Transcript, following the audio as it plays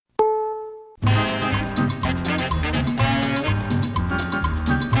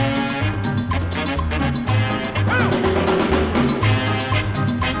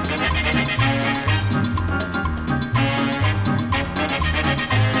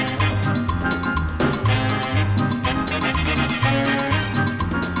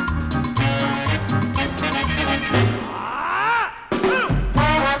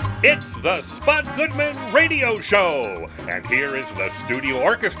the Spud Goodman Radio Show. And here is the studio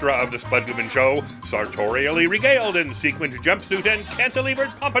orchestra of the Spud Goodman Show, sartorially regaled in sequined jumpsuit and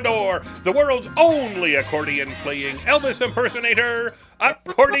cantilevered pompadour, the world's only accordion-playing Elvis impersonator,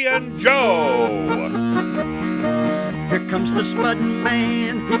 Accordion Joe. Here comes the Spud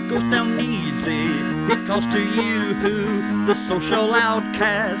Man, he goes down easy. He calls to you, the social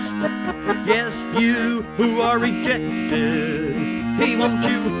outcast. Yes, you who are rejected. He wants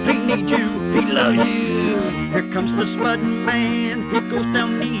you, he needs you, he loves you. Here comes the Spud Man, he goes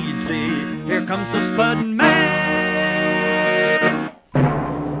down easy. Here comes the Spud Man.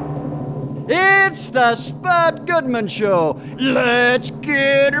 It's the Spud Goodman Show. Let's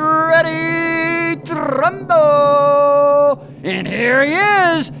get ready to rumble. And here he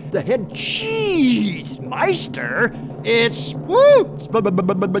is, the head cheese meister. It's Spud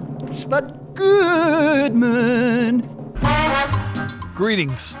Goodman.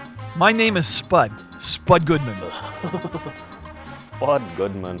 Greetings. My name is Spud Goodman. Spud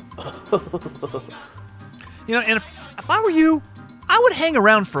Goodman. And if I were you, I would hang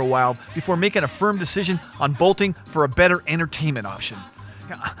around for a while before making a firm decision on bolting for a better entertainment option.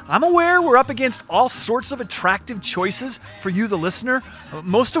 I'm aware we're up against all sorts of attractive choices for you, the listener,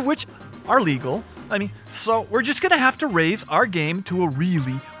 most of which are legal. So we're just going to have to raise our game to a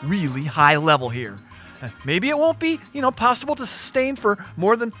really, really high level here. Maybe it won't be, possible to sustain for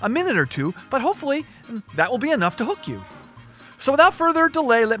more than a minute or two, but hopefully that will be enough to hook you. So without further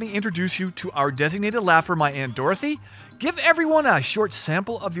delay, let me introduce you to our designated laugher, my Aunt Dorothy. Give everyone a short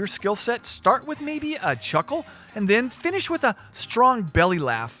sample of your skill set. Start with maybe a chuckle, and then finish with a strong belly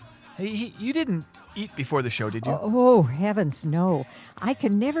laugh. Hey, you didn't eat before the show, did you? Oh, heavens, no. I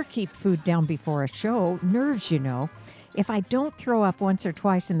can never keep food down before a show. Nerves, If I don't throw up once or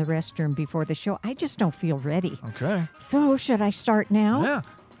twice in the restroom before the show, I just don't feel ready. Okay. So, should I start now?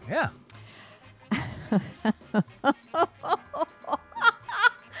 Yeah.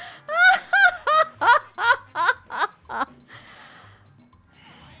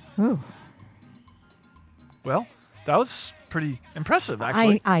 Ooh. Well, that was pretty impressive,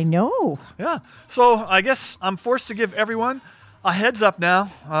 actually. I know. Yeah. So I guess I'm forced to give everyone a heads up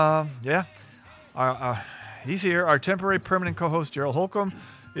now. He's here. Our temporary permanent co-host, Gerald Holcomb,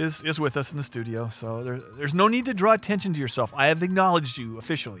 is with us in the studio. So there's no need to draw attention to yourself. I have acknowledged you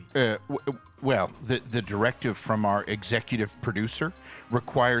officially. Well, the directive from our executive producer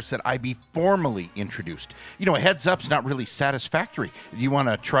requires that I be formally introduced. A heads up's not really satisfactory. You want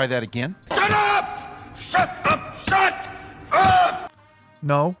to try that again? Shut up! Shut up! Shut up!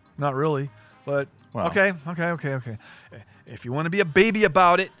 No, not really. But Well. Okay. If you want to be a baby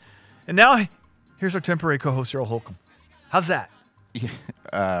about it. And now, here's our temporary co-host, Gerald Holcomb. How's that?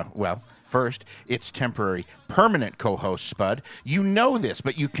 Well, first, it's temporary permanent co-host, Spud. You know this,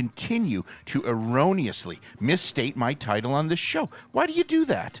 but you continue to erroneously misstate my title on this show. Why do you do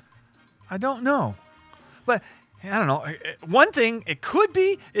that? I don't know. But, I don't know. One thing it could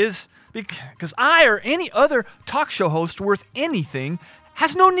be is because I or any other talk show host worth anything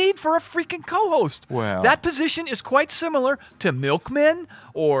has no need for a freaking co-host. Well. That position is quite similar to milkmen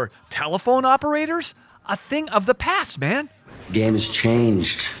or telephone operators. A thing of the past, man. Game has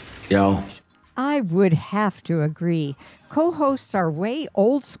changed, yo. I would have to agree. Co-hosts are way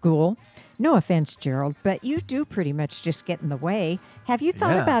old school. No offense, Gerald, but you do pretty much just get in the way. Have you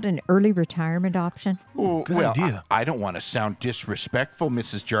thought about an early retirement option? Oh, Good well, idea. I don't want to sound disrespectful,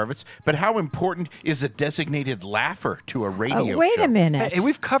 Mrs. Jarvis, but how important is a designated laugher to a radio Wait show? a minute. Hey,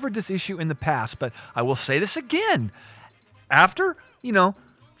 we've covered this issue in the past, but I will say this again. After, the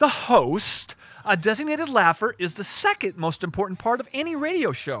host, a designated laugher is the second most important part of any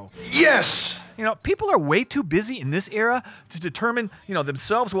radio show. Yes! People are way too busy in this era to determine,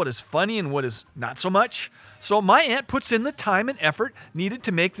 themselves what is funny and what is not so much. So my aunt puts in the time and effort needed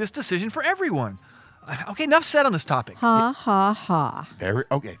to make this decision for everyone. Okay, enough said on this topic. Ha, ha, ha.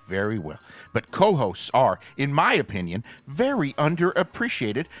 Very well. But co-hosts are, in my opinion, very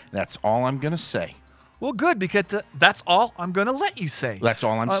underappreciated. That's all I'm going to say. Well, good, because that's all I'm going to let you say. That's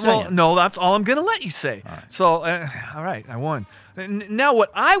all I'm saying. Well, no, that's all I'm going to let you say. All right. So, all right, I won. Now,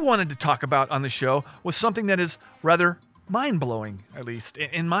 what I wanted to talk about on the show was something that is rather mind-blowing, at least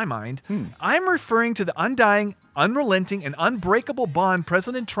in my mind. I'm referring to the undying, unrelenting, and unbreakable bond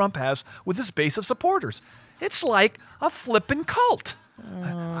President Trump has with his base of supporters. It's like a flippin' cult.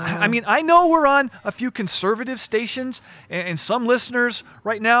 I know we're on a few conservative stations, and some listeners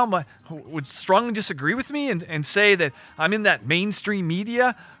right now would strongly disagree with me and say that I'm in that mainstream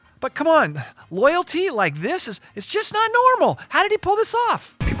media. But come on, loyalty like this is just not normal. How did he pull this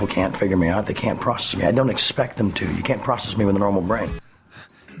off? People can't figure me out. They can't process me. I don't expect them to. You can't process me with a normal brain.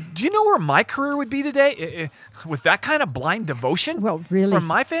 do you know where my career would be today with that kind of blind devotion Well, really, from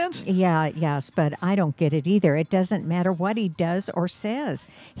my fans? Yes, but I don't get it either. It doesn't matter what he does or says.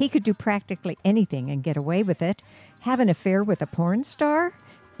 He could do practically anything and get away with it. Have an affair with a porn star,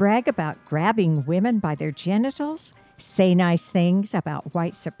 brag about grabbing women by their genitals, say nice things about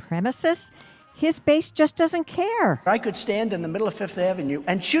white supremacists. His base just doesn't care. I could stand in the middle of Fifth Avenue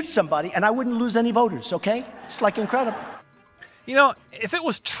and shoot somebody, and I wouldn't lose any voters, okay? It's like incredible. You know, if it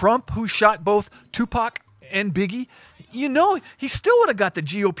was Trump who shot both Tupac and Biggie, he still would have got the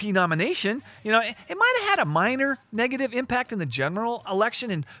GOP nomination. It might have had a minor negative impact in the general election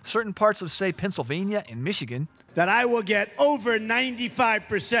in certain parts of, say, Pennsylvania and Michigan. That I will get over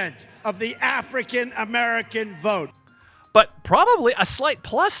 95% of the African American vote. But probably a slight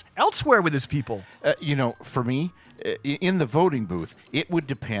plus elsewhere with his people. For me, in the voting booth, it would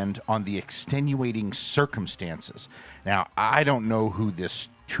depend on the extenuating circumstances. Now, I don't know who this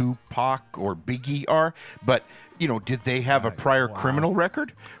Tupac or Biggie are, but, did they have a prior criminal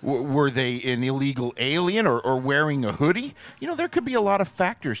record? Were they an illegal alien or wearing a hoodie? There could be a lot of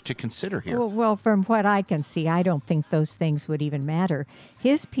factors to consider here. Well, from what I can see, I don't think those things would even matter.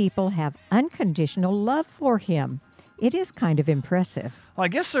 His people have unconditional love for him. It is kind of impressive. Well, I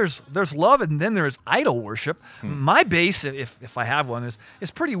guess there's love and then there's idol worship. My base, if I have one,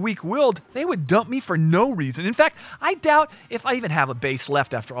 is pretty weak-willed. They would dump me for no reason. In fact, I doubt if I even have a base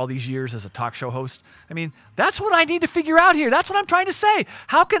left after all these years as a talk show host. I mean, that's what I need to figure out here. That's what I'm trying to say.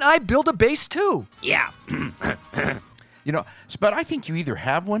 How can I build a base too? Yeah. Spud, I think you either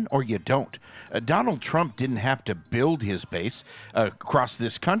have one or you don't. Donald Trump didn't have to build his base across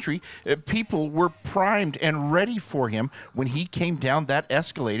this country. People were primed and ready for him when he came down that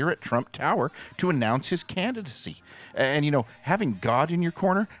escalator at Trump Tower to announce his candidacy. And, having God in your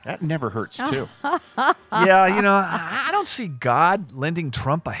corner, that never hurts, too. I don't see God lending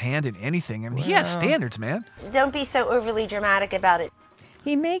Trump a hand in anything. I mean, he has standards, man. Don't be so overly dramatic about it.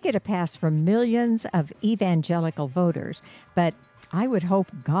 He may get a pass from millions of evangelical voters, but I would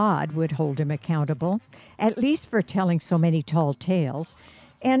hope God would hold him accountable, at least for telling so many tall tales.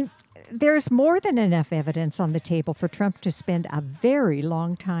 And there's more than enough evidence on the table for Trump to spend a very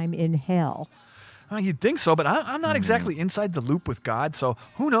long time in hell. Well, you'd think so, but I'm not exactly inside the loop with God, so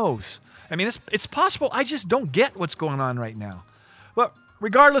who knows? I mean, it's possible I just don't get what's going on right now. But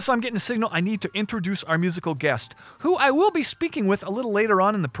regardless, I'm getting a signal I need to introduce our musical guest, who I will be speaking with a little later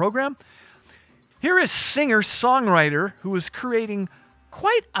on in the program. Here is singer-songwriter who is creating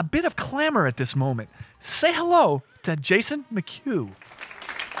quite a bit of clamor at this moment. Say hello to Jason McHugh.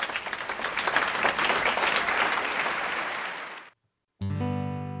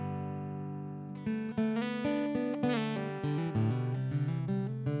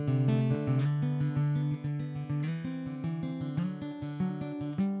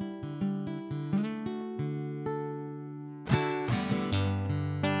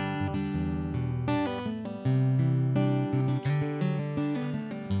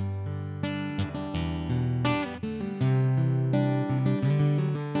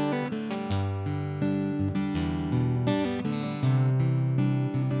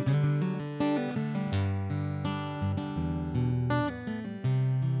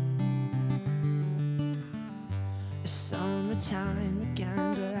 Summertime again,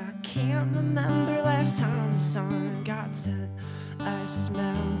 but I can't remember last time the sun got set. Ice is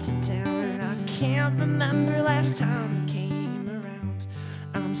melted down, and I can't remember last time it came around.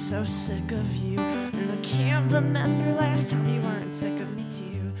 I'm so sick of you, and I can't remember last time you weren't sick of me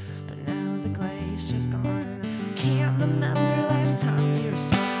too. But now the glacier's gone, and I can't remember last time you were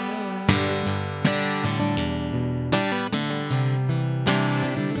smiling.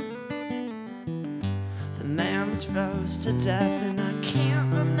 Froze to death, and I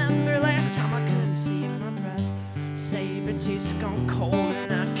can't remember last time I couldn't see my breath. Saber-tooth skunk cold,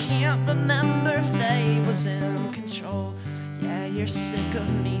 and I can't remember if they was in control. Yeah, you're sick of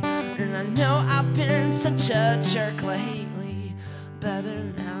me, and I know I've been such a jerk lately. Better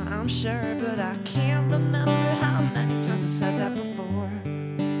now, I'm sure, but I can't remember how many times I said that before.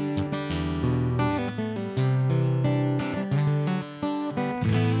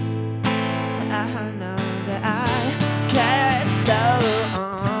 I know that I get so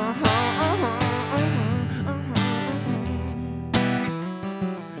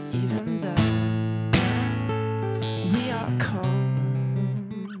even though we are cold,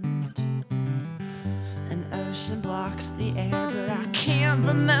 an ocean blocks the air, but I can't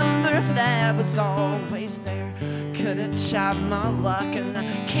remember if that was always there. Could've tried my luck, and I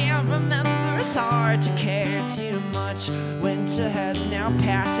can't remember. It's hard to care too much. Winter has now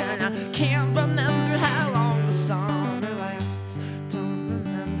passed, and I can't remember how long the summer lasts. Don't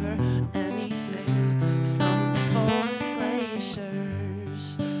remember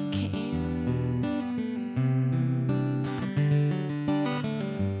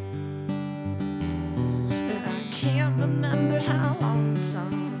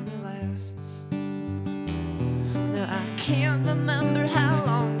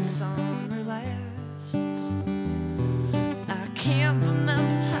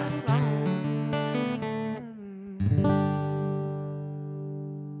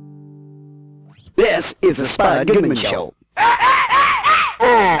This is the Spud Goodman Show.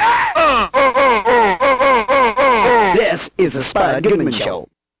 This is the Spud Goodman Show.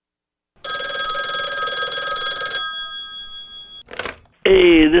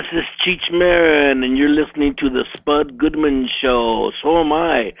 Hey, this is Cheech Marin, and you're listening to the Spud Goodman Show. So am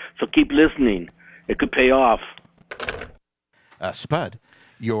I, so keep listening. It could pay off. Spud,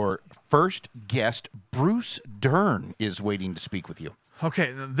 your first guest, Bruce Dern, is waiting to speak with you.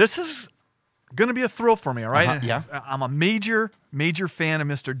 Okay, this is going to be a thrill for me, all right? Yeah. I'm a major fan of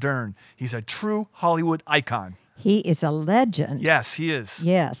Mr. Dern. He's a true Hollywood icon. He is a legend. Yes, he is.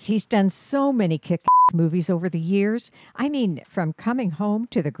 Yes, he's done so many kick-ass movies over the years. I mean, from Coming Home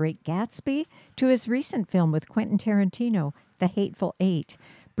to The Great Gatsby to his recent film with Quentin Tarantino, The Hateful Eight.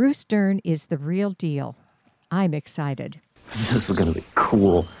 Bruce Dern is the real deal. I'm excited. This is going to be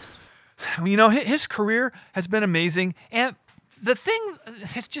cool. You know, his career has been amazing, and the thing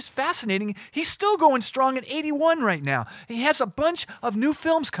that's just fascinating, he's still going strong at 81 right now. He has a bunch of new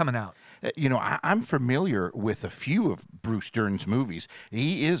films coming out. You know, I'm familiar with a few of Bruce Dern's movies.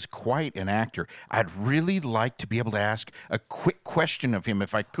 He is quite an actor. I'd really like to be able to ask a quick question of him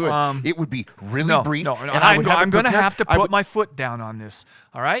if I could. It would be really brief. No, I'm going to have to put my foot down on this,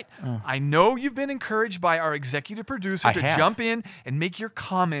 all right? I know you've been encouraged by our executive producer to jump in and make your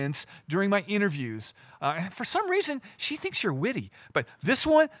comments during my interviews. For some reason, she thinks you're witty. But this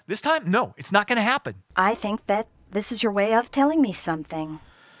time, no, it's not going to happen. I think that this is your way of telling me something.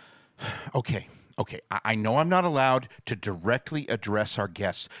 Okay. I know I'm not allowed to directly address our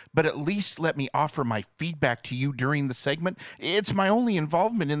guests, but at least let me offer my feedback to you during the segment. It's my only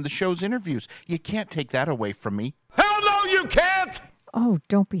involvement in the show's interviews. You can't take that away from me. Hell no, you can't! Oh,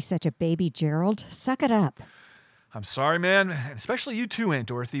 don't be such a baby, Gerald. Suck it up. I'm sorry, man, especially you too, Aunt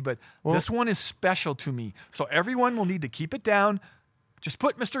Dorothy, but this one is special to me, so everyone will need to keep it down. Just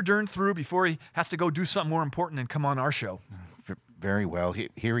put Mr. Dern through before he has to go do something more important and come on our show. Very well.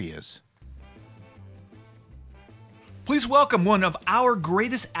 Here he is. Please welcome one of our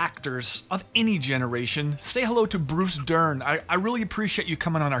greatest actors of any generation. Say hello to Bruce Dern. I really appreciate you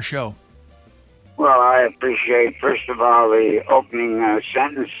coming on our show. Well, I appreciate, first of all, the opening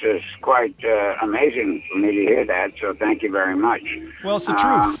sentence is quite amazing for me to hear that, so thank you very much. Well, it's the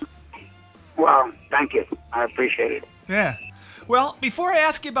truth. Well, thank you. I appreciate it. Yeah. Well, before I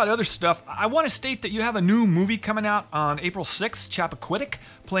ask you about other stuff, I want to state that you have a new movie coming out on April 6th, Chappaquiddick,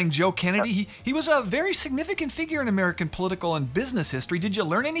 playing Joe Kennedy. He was a very significant figure in American political and business history. Did you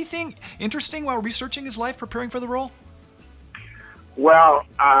learn anything interesting while researching his life, preparing for the role? Well,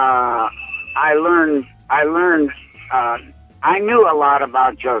 I knew a lot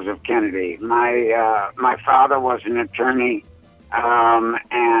about Joseph Kennedy. My father was an attorney,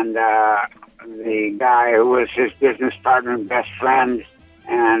 and the guy who was his business partner and best friend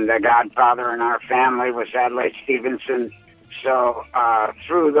and the godfather in our family was Adlai Stevenson. So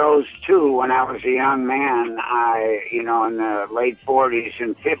through those two, when I was a young man, in the late 40s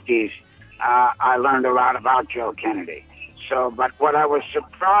and 50s, I learned a lot about Joe Kennedy. But what I was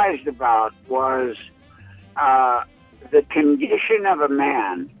surprised about was the condition of a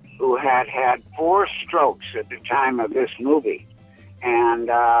man who had 4 strokes at the time of this movie and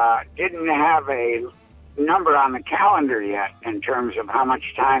didn't have a number on the calendar yet in terms of how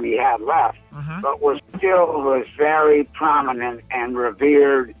much time he had left, but was very prominent and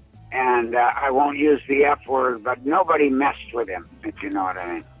revered, and I won't use the F word, but nobody messed with him, if you know what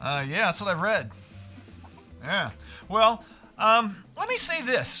I mean. Yeah, that's what I've read. Yeah. Well, let me say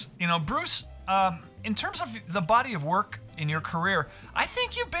this. Bruce, in terms of the body of work in your career, I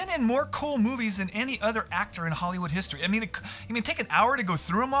think you've been in more cool movies than any other actor in Hollywood history. I mean, take an hour to go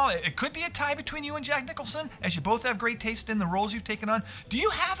through them all. It could be a tie between you and Jack Nicholson, as you both have great taste in the roles you've taken on. Do you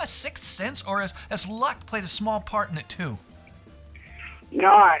have a sixth sense, or has luck played a small part in it too?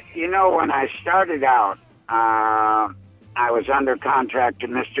 No, when I started out, I was under contract to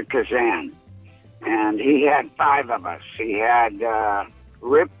Mr. Kazan, and he had 5 of us. He had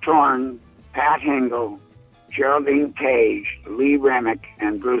Rip Torn, Pat Hingle, Geraldine Page, Lee Remick,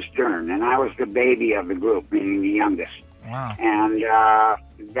 and Bruce Dern, and I was the baby of the group, meaning the youngest. Wow. And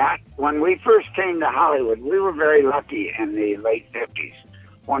when we first came to Hollywood, we were very lucky in the late 50s.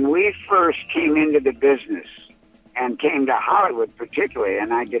 When we first came into the business and came to Hollywood particularly,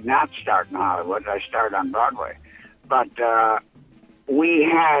 and I did not start in Hollywood, I started on Broadway, but we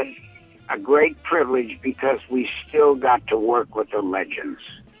had a great privilege because we still got to work with the legends.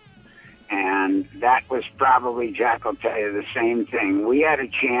 And that was probably, Jack will tell you the same thing. We had a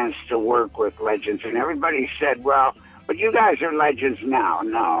chance to work with legends, and everybody said, well, But you guys are legends now.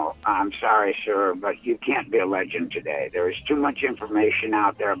 No, I'm sorry, sir, but you can't be a legend today. There is too much information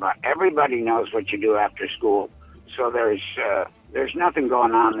out there about everybody knows what you do after school. So there's nothing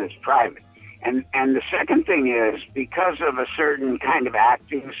going on that's private. And the second thing is, because of a certain kind of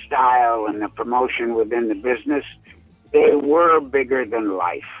acting style and the promotion within the business, they were bigger than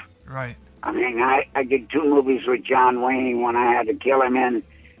life. Right. I mean, I did 2 movies with John Wayne when I had to kill him in,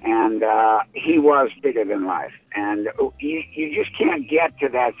 and he was bigger than life. And you just can't get to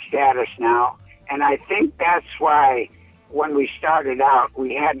that status now. And I think that's why when we started out,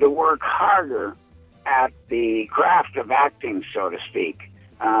 we had to work harder at the craft of acting, so to speak,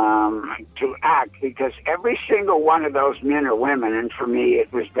 to act, because every single one of those men or women, and for me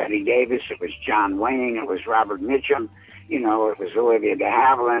it was Betty Davis, it was John Wayne, it was Robert Mitchum, it was Olivia de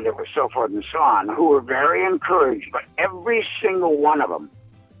Havilland, it was so forth and so on, who were very encouraged, but every single one of them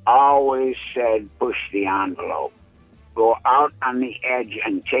always said, push the envelope. Go out on the edge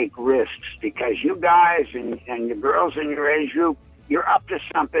and take risks, because you guys and the girls in your age group, you're up to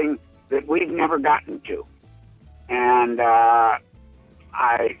something that we've never gotten to. And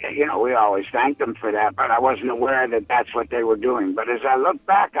we always thanked them for that, but I wasn't aware that that's what they were doing. But as I look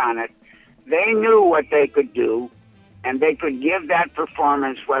back on it, they knew what they could do, and they could give that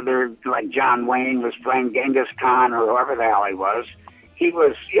performance, whether like John Wayne was playing Genghis Khan or whoever the hell he was. He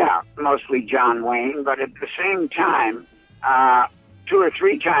was, mostly John Wayne, but at the same time, 2 or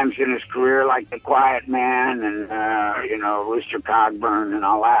 3 times in his career, like The Quiet Man and, Rooster Cogburn and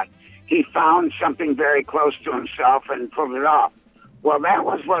all that, he found something very close to himself and pulled it off. Well, that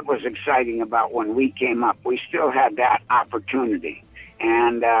was what was exciting about when we came up. We still had that opportunity.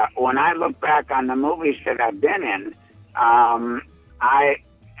 And when I look back on the movies that I've been in,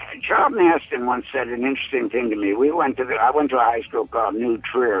 Charlton Heston once said an interesting thing to me. I went to a high school called New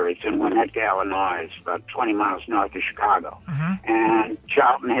Trier. It's in Winnetka, Illinois. It's about 20 miles north of Chicago. Mm-hmm. And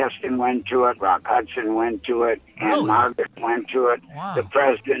Charlton Heston went to it. Rock Hudson went to it. And Margaret went to it. Wow. The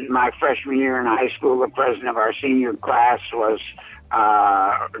president, my freshman year in high school, the president of our senior class was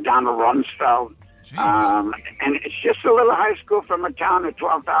Donald Rumsfeld. And it's just a little high school from a town of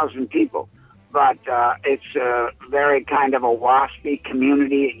 12,000 people. But it's a very kind of a waspy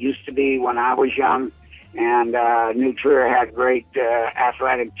community. It used to be when I was young. And New Trier had great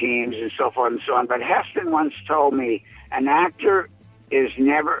athletic teams and so forth and so on. But Heston once told me, an actor is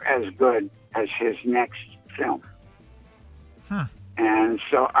never as good as his next film. And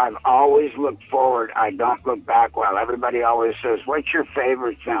so I've always looked forward. I don't look back. Well, everybody always says, what's your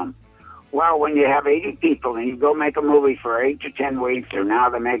favorite film? Well, when you have 80 people and you go make a movie for 8 to 10 weeks, or now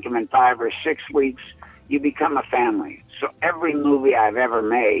they make them in 5 or 6 weeks, you become a family. So every movie I've ever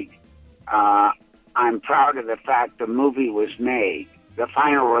made, I'm proud of the fact the movie was made. The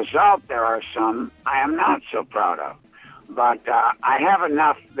final result, there are some I am not so proud of. But I have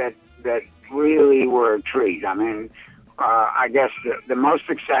enough that really were a treat. I mean, I guess the most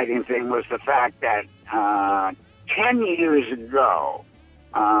exciting thing was the fact that 10 years ago,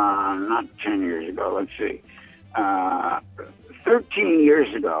 not 10 years ago, let's see, 13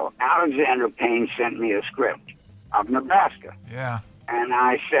 years ago, Alexander Payne sent me a script of Nebraska. Yeah. And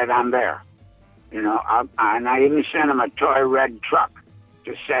I said, I'm there. And I even sent him a toy red truck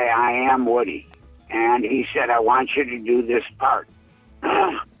to say, I am Woody. And he said, I want you to do this part.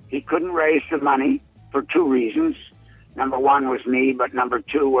 He couldn't raise the money for 2 reasons. Number 1 was me, but number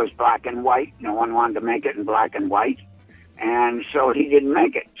 2 was black and white. No one wanted to make it in black and white. And so he didn't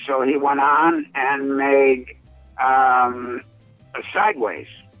make it. So he went on and made Sideways,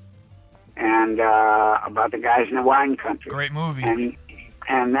 and about the guys in the wine country. Great movie. And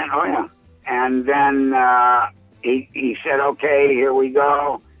then, and then he said, okay, here we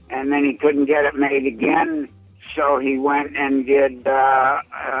go. And then he couldn't get it made again, so he went and did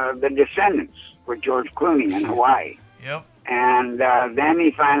The Descendants with George Clooney in Hawaii. Yep. And then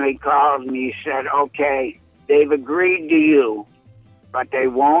he finally called and he said, okay, they've agreed to you, but they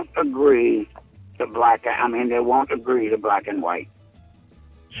won't agree to they won't agree to black and white.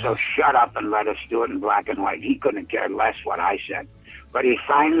 So shut up and let us do it in black and white. He couldn't care less what I said. But he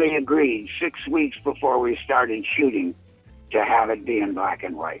finally agreed 6 weeks before we started shooting to have it be in black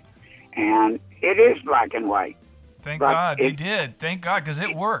and white. And it is black and white. Thank God he did. Thank God, because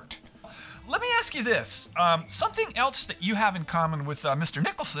it worked. Let me ask you this. Something else that you have in common with Mr.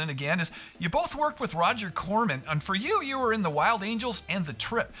 Nicholson, again, is you both worked with Roger Corman. And for you, you were in The Wild Angels and The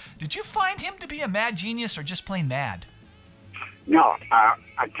Trip. Did you find him to be a mad genius or just plain mad? No,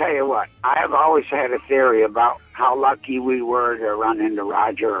 I tell you what, I have always had a theory about how lucky we were to run into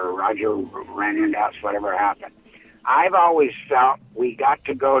Roger, or Roger ran into us, whatever happened. I've always felt we got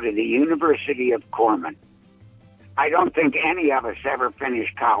to go to the University of Corman I don't think any of us ever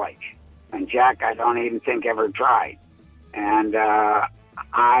finished college. And Jack, I don't even think ever tried. And I'll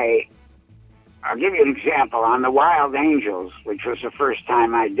give you an example. On the Wild Angels, which was the first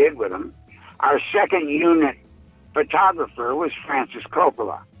time I did with them, our second unit photographer was Francis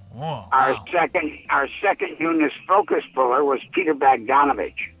Coppola. Whoa, our wow. second unit focus puller was Peter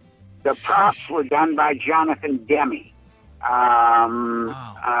Bogdanovich. The props were done by Jonathan Demme. And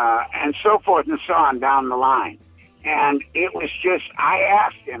so forth and so on down the line. And it was just, I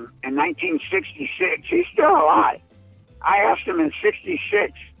asked him in 1966, he's still alive. I asked him in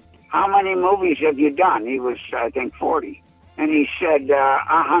 66, how many movies have you done? He was, I think, 40. And he said,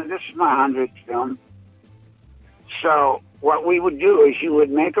 this is my 100th film. So what we would do is you would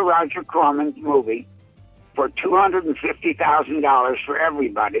make a Roger Corman movie for $250,000 for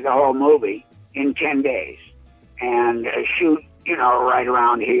everybody, the whole movie, in 10 days. And shoot, right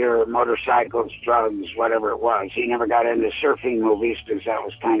around here, motorcycles, drugs, whatever it was. He never got into surfing movies because that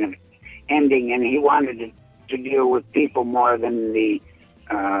was kind of ending, and he wanted to deal with people more than the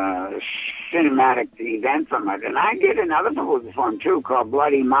cinematic event from it. And I did another movie for him, too, called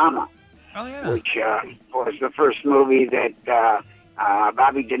Bloody Mama, which was the first movie that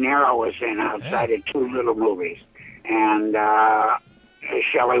Bobby De Niro was in outside of two little movies. And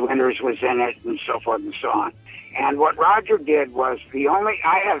Shelley Winters was in it, and so forth and so on. And what Roger did was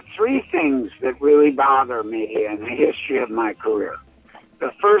I have three things that really bother me in the history of my career.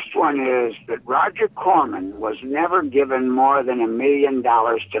 The first one is that Roger Corman was never given more than $1 million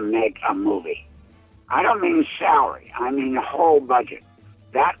to make a movie. I don't mean salary, I mean the whole budget.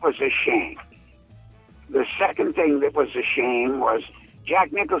 That was a shame. The second thing that was a shame was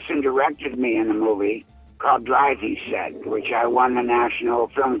Jack Nicholson directed me in a movie called Drive, he said, which I won the National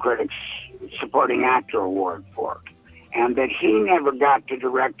Film Critics Supporting Actor Award for, and that he never got to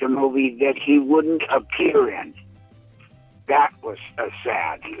direct a movie that he wouldn't appear in. That was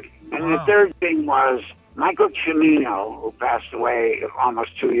sad. And the third thing was Michael Cimino, who passed away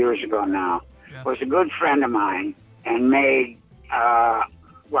almost 2 years ago now, was a good friend of mine and made,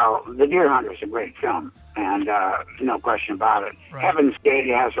 The Deer Hunter is a great film, and no question about it. Right. Heaven's Gate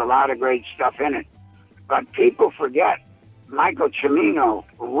has a lot of great stuff in it. But people forget, Michael Cimino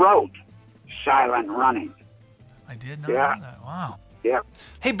wrote Silent Running. I did not know that. Wow. Yep.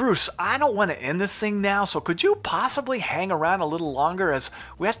 Hey, Bruce, I don't want to end this thing now, so could you possibly hang around a little longer as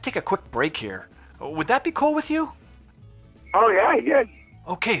we have to take a quick break here? Would that be cool with you? Oh, yeah, I did.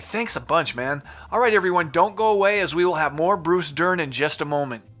 Okay, thanks a bunch, man. All right, everyone, don't go away as we will have more Bruce Dern in just a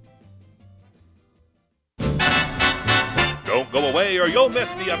moment. Don't go away or you'll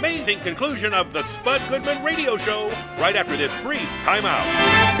miss the amazing conclusion of the Spud Goodman Radio Show right after this brief timeout.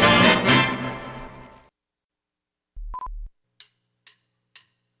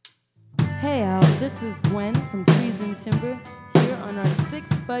 Hey Al, this is Gwen from Trees and Timber here on our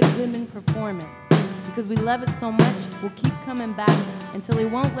 6th Spud Goodman performance. Because we love it so much, we'll keep coming back until he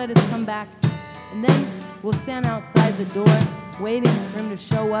won't let us come back. And then we'll stand outside the door waiting for him to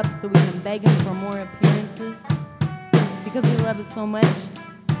show up so we can beg him for more appearances. Because we love it so much.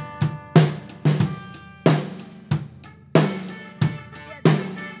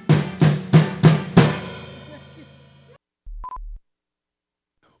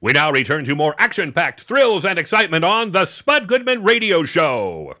 We now return to more action-packed thrills and excitement on the Spud Goodman Radio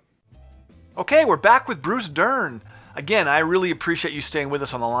Show. Okay, we're back with Bruce Dern. Again, I really appreciate you staying with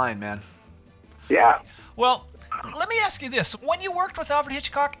us on the line, man. Yeah. Well, let me ask you this. When you worked with Alfred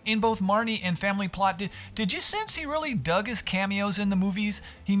Hitchcock in both Marnie and Family Plot, did you sense he really dug his cameos in the movies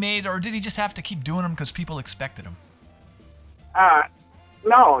he made, or did he just have to keep doing them because people expected him?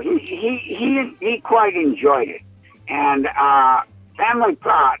 No, he quite enjoyed it. And Family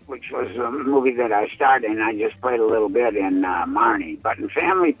Plot, which was a movie that I starred in, I just played a little bit in Marnie. But in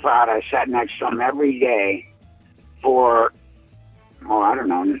Family Plot, I sat next to him every day for,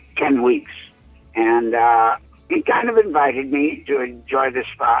 10 weeks. And he kind of invited me to enjoy the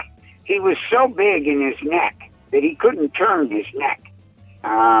spot. He was so big in his neck that he couldn't turn his neck.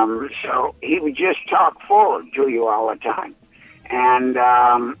 So he would just talk forward to you all the time. And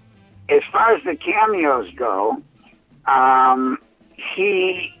as far as the cameos go,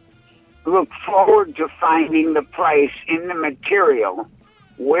 he looked forward to finding the place in the material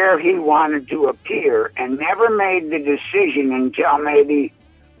where he wanted to appear and never made the decision until maybe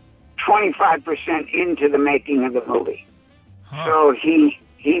 25% into the making of the movie. So he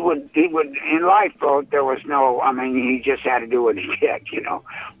would in Lifeboat there was he just had to do what he did,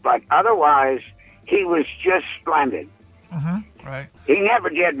 But otherwise he was just splendid. Mm-hmm. Right. He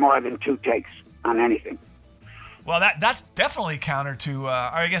never did more than 2 takes on anything. Well, that's definitely counter to.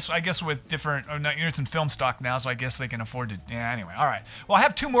 I guess with different. It's in film stock now, so I guess they can afford it. Yeah. Anyway, all right. Well, I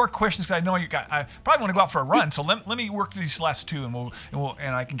have two more questions because I know you got. I probably want to go out for a run, so let me work through these last two,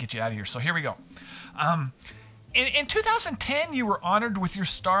 and I can get you out of here. So here we go. In 2010, you were honored with your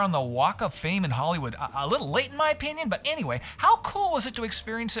star on the Walk of Fame in Hollywood. A little late, in my opinion, but anyway, how cool was it to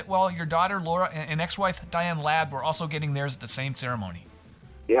experience it while your daughter Laura and ex-wife Diane Ladd were also getting theirs at the same ceremony?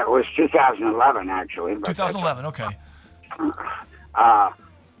 Yeah, it was 2011, actually. 2011, okay.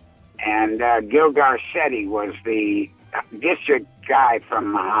 And Gil Garcetti was the district guy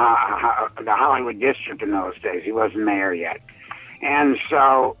from the Hollywood district in those days. He wasn't mayor yet. And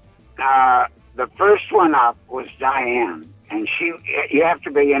so the first one up was Diane. And you have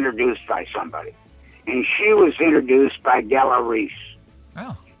to be introduced by somebody. And she was introduced by Della Reese.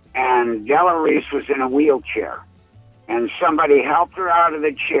 Oh. And Della Reese was in a wheelchair. And somebody helped her out of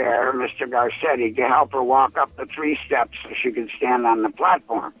the chair, Mr. Garcetti, to help her walk up the 3 steps so she could stand on the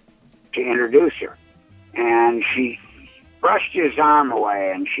platform to introduce her. And she brushed his arm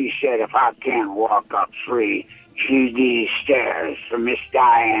away, and she said, "If I can't walk up 3 GD stairs for Miss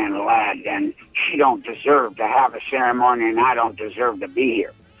Diane Ladd, then she don't deserve to have a ceremony, and I don't deserve to be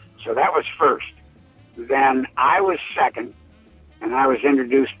here." So that was first. Then I was second, and I was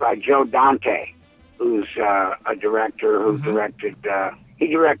introduced by Joe Dante, who's a director who directed, he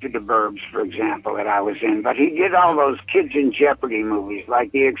directed The Burbs, for example, that I was in. But he did all those Kids in Jeopardy movies,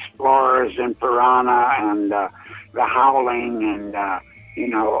 like The Explorers and Piranha and The Howling and,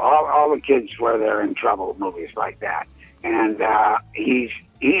 all the kids where they're in trouble movies like that. And he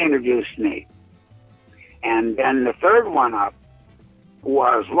introduced me. And then the third one up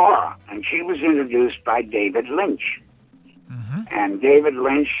was Laura, and she was introduced by David Lynch. And David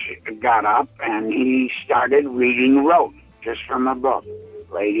Lynch got up and he started reading Rote, just from a book.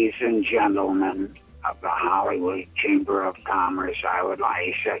 "Ladies and gentlemen of the Hollywood Chamber of Commerce,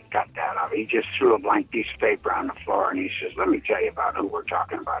 he said, cut that up. He just threw a blank piece of paper on the floor and he says, "Let me tell you about who we're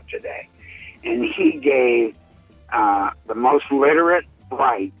talking about today." And he gave the most literate,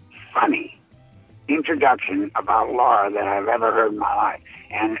 bright, funny introduction about Laura that I've ever heard in my life.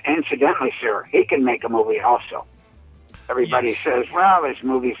 And incidentally, sir, he can make a movie also. Everybody says, well, his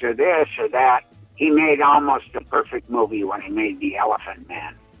movies are this or that. He made almost a perfect movie when he made The Elephant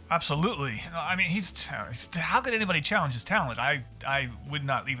Man. Absolutely. I mean, how could anybody challenge his talent? I would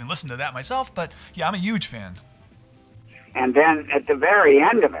not even listen to that myself, but yeah, I'm a huge fan. And then at the very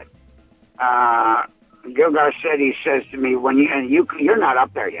end of it, Gil Garcetti says to me, you're not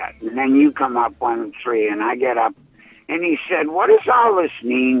up there yet. And then you come up 1, 3, and I get up. And he said, "What does all this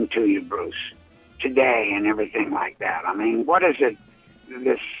mean to you, Bruce, today and everything like that? I mean, what is it?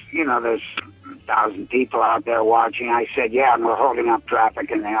 There's 1,000 people out there watching." I said, "Yeah, and we're holding up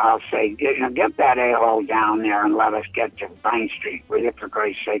traffic." And they all say, "Get that a-hole down there and let us get to Vine Street, will you, for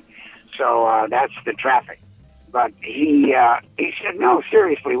Christ's sake?" So that's the traffic. But he said, "No,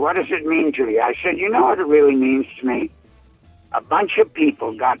 seriously, what does it mean to you?" I said, "You know what it really means to me? A bunch of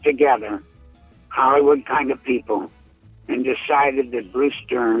people got together, Hollywood kind of people, and decided that Bruce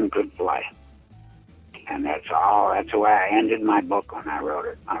Dern could play." And that's all. That's the way I ended my book when I wrote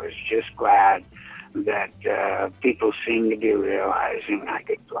it. I was just glad that people seemed to be realizing I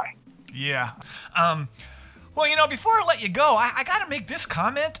could play. Yeah. Well, before I let you go, I got to make this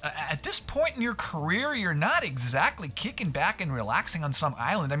comment. At this point in your career, you're not exactly kicking back and relaxing on some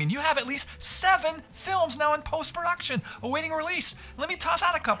island. I mean, you have at least 7 films now in post-production awaiting release. Let me toss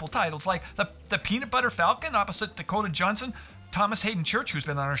out a couple titles, like the Peanut Butter Falcon opposite Dakota Johnson, Thomas Hayden Church, who's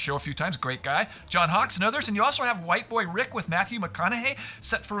been on our show a few times, great guy, John Hawkes and others, and you also have White Boy Rick with Matthew McConaughey,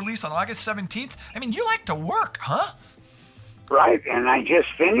 set for release on August 17th. I mean, you like to work, huh? Right, and I just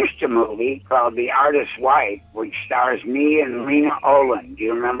finished a movie called The Artist's Wife, which stars me and Lena Olin. Do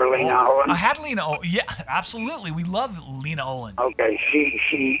you remember Lena Olin? I had Lena Olin. Yeah, absolutely. We love Lena Olin. Okay,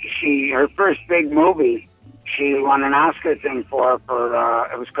 she her first big movie, she won an Oscar thing for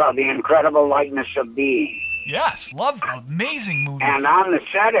it was called The Incredible Likeness of Being. Yes, love, amazing movie. And on the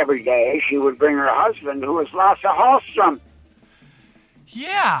set every day, she would bring her husband, who was Lasse Hallström.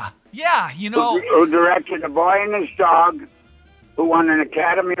 Yeah, Who directed A Boy and His Dog, who won an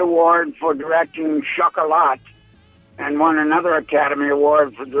Academy Award for directing Chocolat, and won another Academy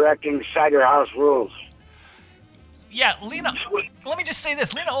Award for directing Cider House Rules. Yeah, Lena. Let me just say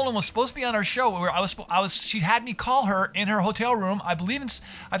this: Lena Olin was supposed to be on our show. Where she had me call her in her hotel room. I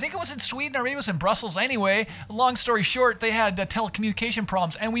think it was in Sweden or maybe it was in Brussels. Anyway, long story short, they had telecommunication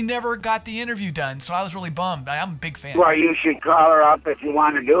problems, and we never got the interview done. So I was really bummed. I'm a big fan. Well, you should call her up if you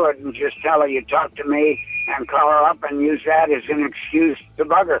want to do it, and just tell her you talked to me, and call her up and use that as an excuse to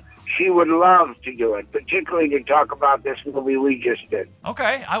bug her. She would love to do it, particularly to talk about this movie we just did.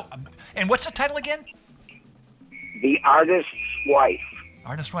 Okay. And what's the title again? The Artist's Wife.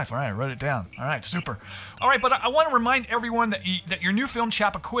 Artist's Wife. All right, I wrote it down. All right, super. All right, but I want to remind everyone that your new film,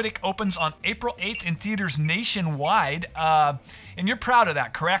 Chappaquiddick, opens on April 8th in theaters nationwide. And you're proud of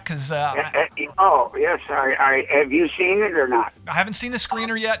that, correct? Because oh, yes. Have you seen it or not? I haven't seen the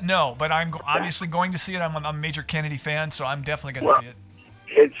screener yet, no, but I'm obviously going to see it. I'm a major Kennedy fan, so I'm definitely going to see it.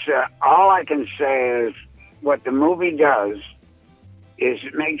 It's all I can say is what the movie does is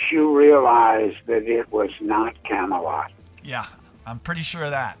it makes you realize that it was not Camelot. Yeah, I'm pretty sure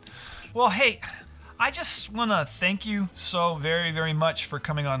of that. Well, hey, I just want to thank you so very, very much for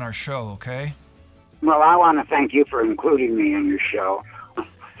coming on our show, okay? Well, I want to thank you for including me in your show.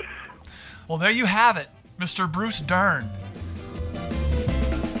 Well, there you have it, Mr. Bruce Dern.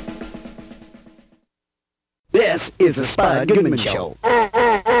 This is the Spud Goodman Show.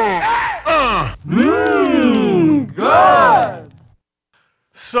 Good!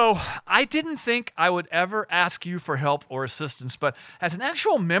 So, I didn't think I would ever ask you for help or assistance, but as an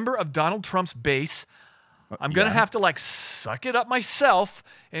actual member of Donald Trump's base, I'm going to have to, suck it up myself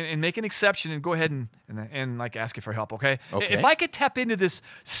and make an exception and go ahead and ask you for help, okay? If I could tap into this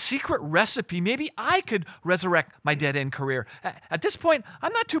secret recipe, maybe I could resurrect my dead-end career. At this point,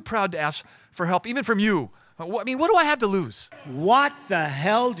 I'm not too proud to ask for help, even from you. I mean, what do I have to lose? What the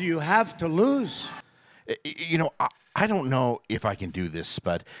hell do you have to lose? I don't know if I can do this,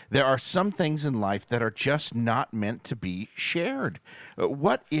 Spud. There are some things in life that are just not meant to be shared.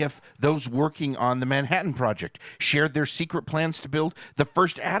 What if those working on the Manhattan Project shared their secret plans to build the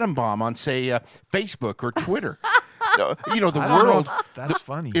first atom bomb on, say, Facebook or Twitter? The world, that's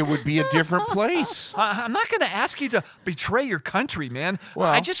funny. It would be a different place. I'm not going to ask you to betray your country, man. Well,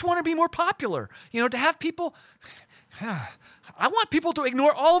 I just want to be more popular. To have people... I want people to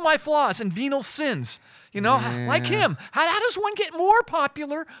ignore all of my flaws and venal sins. Like him. How does one get more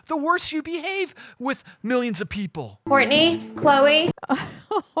popular the worse you behave with millions of people? Courtney, Chloe.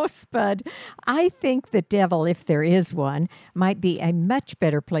 Oh, Spud, I think the devil, if there is one, might be a much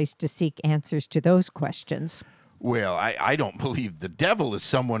better place to seek answers to those questions. Well, I don't believe the devil is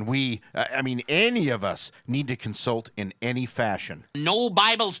someone any of us need to consult in any fashion. No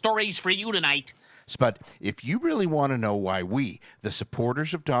Bible stories for you tonight. Spud, if you really want to know why we, the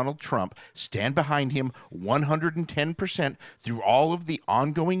supporters of Donald Trump, stand behind him 110% through all of the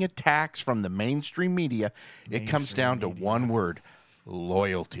ongoing attacks from the mainstream media, it comes down to one word: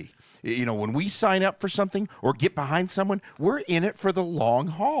 loyalty. When we sign up for something or get behind someone, we're in it for the long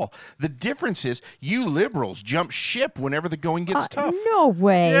haul. The difference is you liberals jump ship whenever the going gets tough. No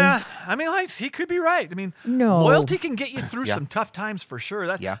way. Yeah, he could be right. No. Loyalty can get you through some tough times for sure.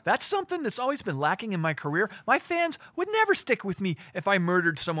 That's something that's always been lacking in my career. My fans would never stick with me if I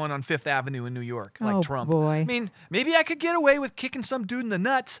murdered someone on Fifth Avenue in New York, like Trump. Boy. Maybe I could get away with kicking some dude in the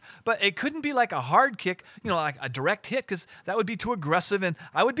nuts, but it couldn't be like a hard kick, like a direct hit, because that would be too aggressive and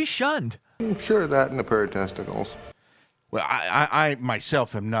I would be shunned. Sure, that and a pair of testicles. Well, I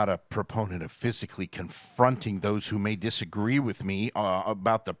myself am not a proponent of physically confronting those who may disagree with me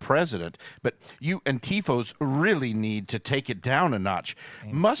about the president, but you Antifos really need to take it down a notch.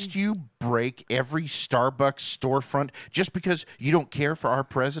 Must you break every Starbucks storefront just because you don't care for our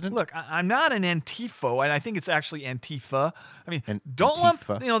president? Look, I'm not an Antifo, and I think it's actually Antifa. Don't lump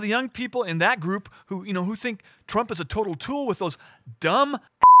the young people in that group who think Trump is a total tool with those dumb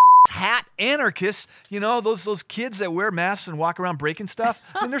hat anarchists, those kids that wear masks and walk around breaking stuff.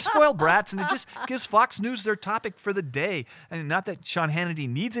 They're spoiled brats, and it just gives Fox News their topic for the day. And not that Sean Hannity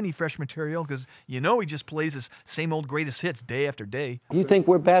needs any fresh material, because he just plays his same old greatest hits day after day. You think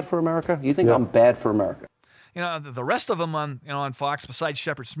we're bad for America? You think I'm bad for America? The rest of them on Fox, besides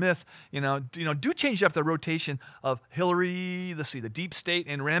Shepard Smith, do change up the rotation of Hillary, the deep state,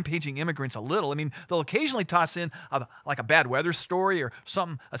 and rampaging immigrants a little. They'll occasionally toss in a bad weather story or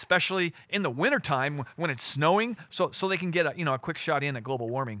something, especially in the wintertime when it's snowing, so they can get a quick shot in at global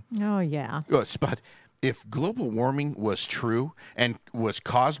warming. Oh, yeah. Spud, if global warming was true and was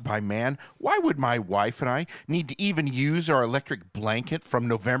caused by man, why would my wife and I need to even use our electric blanket from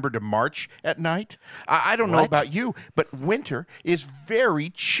November to March at night? I don't know about you, but winter is very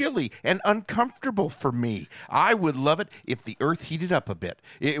chilly and uncomfortable for me. I would love it if the earth heated up a bit.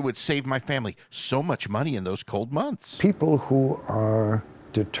 It would save my family so much money in those cold months. People who are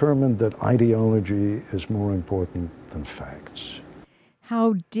determined that ideology is more important than facts.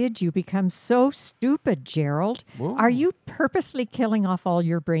 How did you become so stupid, Gerald? Whoa. Are you purposely killing off all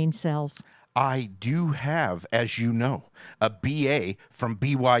your brain cells? I do have, as you know, a BA from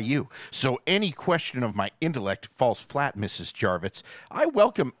BYU. So any question of my intellect falls flat, Mrs. Jarvitz. I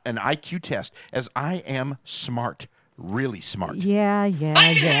welcome an IQ test, as I am smart. Really smart. Yeah.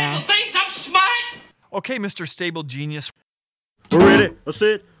 Things I'm smart. Okay, Mr. Stable Genius. Ready, I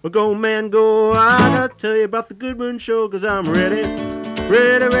said, go man, go. I gotta tell you about the Goodman Show, cause I'm ready.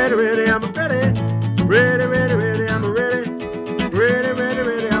 Ready, I'm ready. Ready, I'm ready. Ready,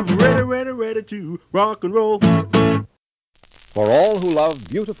 I'm ready to rock and roll. For all who love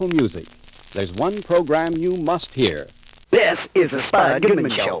beautiful music, there's one program you must hear. This is the Spud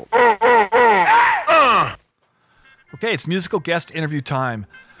Goodman Show. Okay, it's musical guest interview time.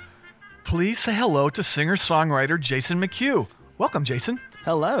 Please say hello to singer-songwriter Jason McHugh. Welcome, Jason.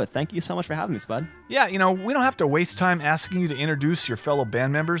 Hello. Thank you so much for having me, Spud. Yeah, we don't have to waste time asking you to introduce your fellow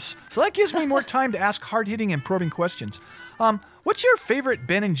band members, so that gives me more time to ask hard-hitting and probing questions. What's your favorite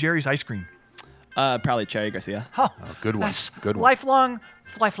Ben & Jerry's ice cream? Probably Cherry Garcia. Oh, good one. That's Good one.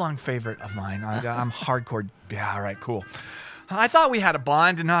 lifelong favorite of mine. I'm hardcore. Yeah, all right, cool. I thought we had a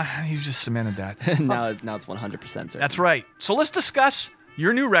bond, and you just cemented that. now it's 100% certain. That's right. So let's discuss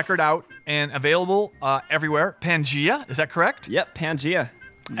your new record out and available everywhere. Pangea, is that correct? Yep, Pangea.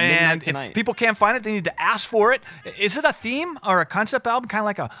 And if people can't find it, they need to ask for it. Is it a theme or a concept album, kind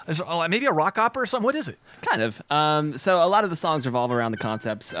of like maybe a rock opera or something? What is it? Kind of. So a lot of the songs revolve around the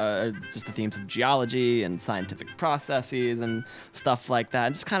concepts, just the themes of geology and scientific processes and stuff like that.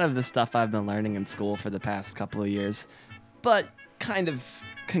 Just kind of the stuff I've been learning in school for the past couple of years, but kind of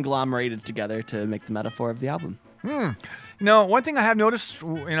conglomerated together to make the metaphor of the album. One thing I have noticed,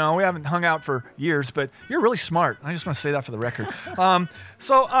 we haven't hung out for years, but you're really smart. I just want to say that for the record.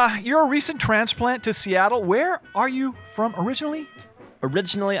 So you're a recent transplant to Seattle. Where are you from originally?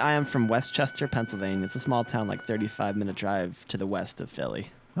 Originally, I am from Westchester, Pennsylvania. It's a small town, like 35-minute drive to the west of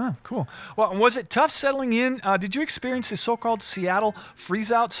Philly. Oh, cool. Well, was it tough settling in? Did you experience the so-called Seattle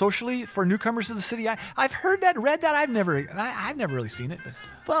freeze-out socially for newcomers to the city? I've heard that, read that. I've never really seen it, but...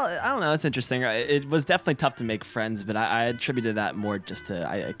 Well, I don't know. It's interesting. It was definitely tough to make friends, but I attributed that more just to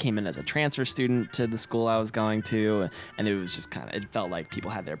I came in as a transfer student to the school I was going to, and it was just it felt like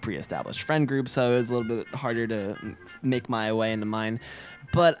people had their pre-established friend group, so it was a little bit harder to make my way into mine.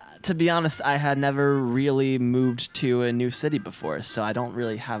 But to be honest, I had never really moved to a new city before, so I don't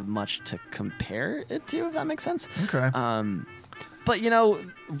really have much to compare it to, if that makes sense. Okay. But,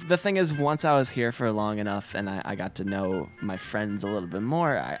 the thing is, once I was here for long enough and I got to know my friends a little bit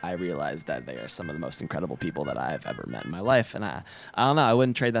more, I realized that they are some of the most incredible people that I've ever met in my life. And I don't know, I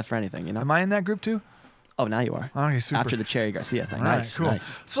wouldn't trade that for anything, Am I in that group too? Oh, now you are. Okay, super. After the Cherry Garcia thing. All right, Nice, cool.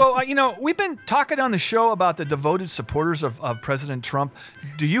 nice. So, we've been talking on the show about the devoted supporters of President Trump.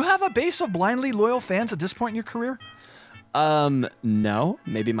 Do you have a base of blindly loyal fans at this point in your career? No.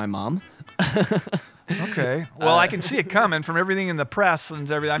 Maybe my mom. Okay. Well, I can see it coming from everything in the press and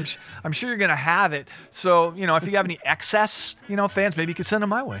everything. I'm sure you're going to have it. So, if you have any excess, fans, maybe you could send them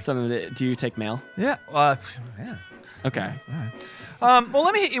my way. Do you take mail? Yeah. Yeah. Okay. All right. Well,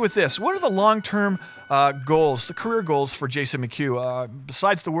 let me hit you with this. What are the long-term goals, the career goals for Jason McHugh?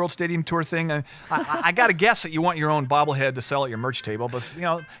 Besides the World Stadium Tour thing, I got to guess that you want your own bobblehead to sell at your merch table. But,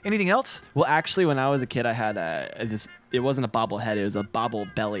 anything else? Well, actually, when I was a kid, I had this. It wasn't a bobblehead. It was a bobble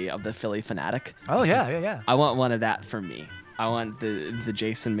belly of the Philly Fanatic. Oh, yeah. I want one of that for me. I want the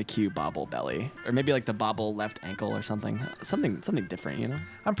Jason McHugh bobble belly, or maybe like the bobble left ankle or something different.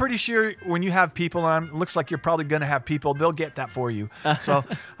 I'm pretty sure when you have people, and it looks like you're probably going to have people, they'll get that for you. So,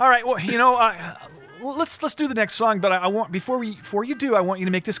 all right. Well, let's do the next song. But I want before you do, I want you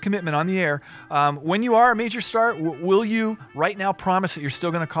to make this commitment on the air. When you are a major star, will you right now promise that you're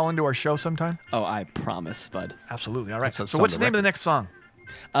still going to call into our show sometime? Oh, I promise, Spud. Absolutely. All right. So what's the name of the next song?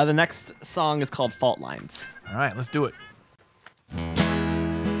 The next song is called Fault Lines. All right. Let's do it.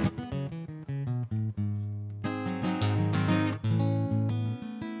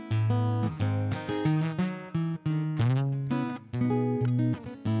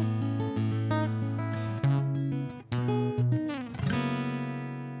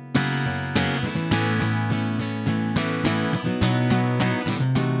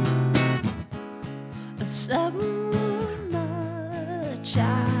 So much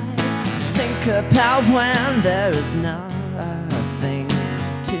I think about when there is nothing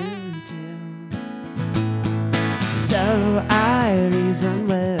to do. So I reason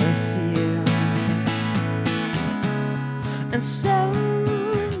with you, and so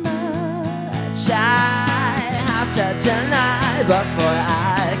much I have to deny before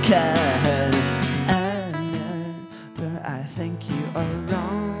I can. But I think you are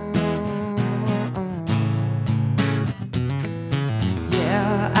wrong.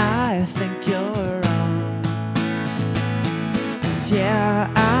 I think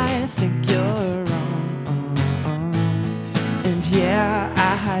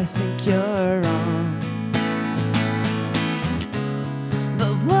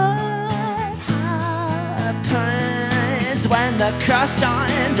when the crust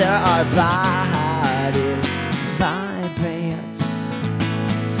under our bodies vibrates.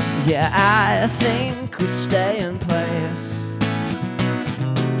 Yeah, I think we stay in place.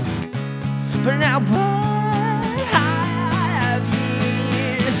 For now, what have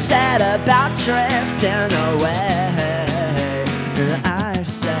you said about drifting away? And I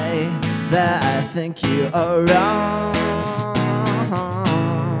say that I think you are wrong.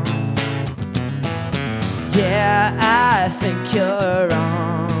 Yeah, I think you're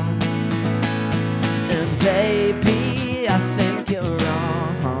wrong. And baby, I think you're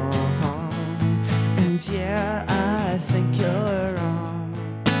wrong. And yeah, I think you're wrong.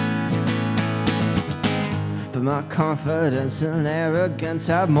 But my confidence and arrogance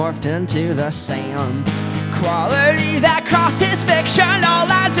have morphed into the same quality that crosses fictional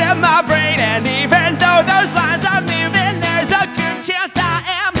lines in my brain. And even though those lines are moving, there's a good chance I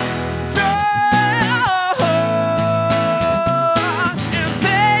am wrong. And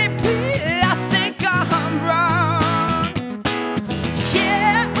baby, I think I'm wrong.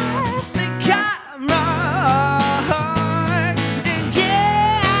 Yeah, I think I'm wrong. And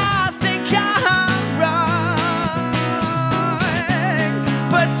yeah, I think I'm wrong.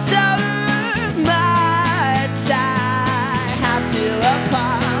 But so much I have to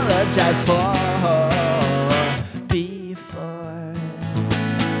apologize for before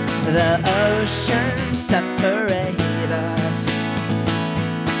the ocean separate us.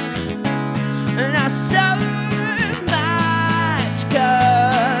 Now so much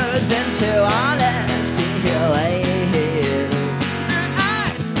goes into honesty here.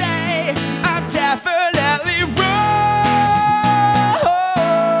 I say I'm definitely wrong.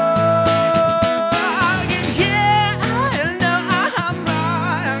 Yeah, I know I'm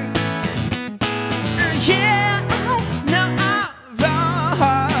wrong. Yeah, I know I'm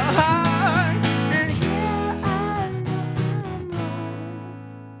wrong. Yeah, I know I'm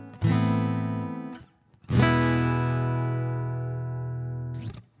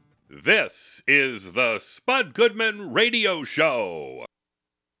This is the Spud Goodman Radio Show.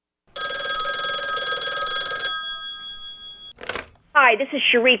 Hi, this is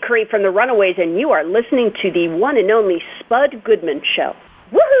Cherie Curry from The Runaways, and you are listening to the one and only Spud Goodman Show.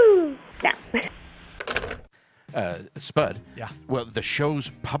 Woohoo! Now. Spud. Yeah. Well, the show's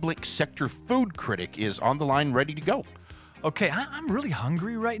public sector food critic is on the line ready to go. Okay, I'm really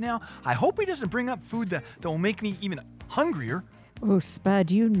hungry right now. I hope he doesn't bring up food that will make me even hungrier. Oh,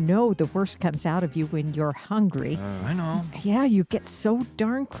 Spud, you know the worst comes out of you when you're hungry. I know. Yeah, you get so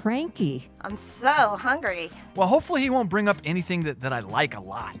darn cranky. I'm so hungry. Well, hopefully he won't bring up anything that I like a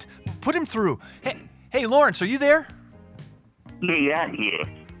lot. Put him through. Hey, Lawrence, are you there? Yeah, I'm here.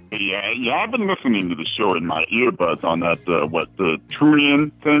 Yeah, I've been listening to the show in my earbuds on that, the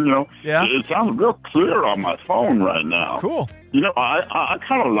TuneIn thing, you know? Yeah. It sounds real clear on my phone right now. Cool. You know, I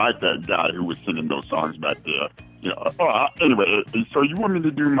kind of like that guy who was singing those songs back there. You know, anyway, so you want me to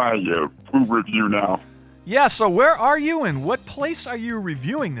do my food review now? Yeah, so where are you and what place are you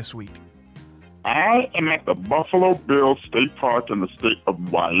reviewing this week? I am at the Buffalo Bill State Park in the state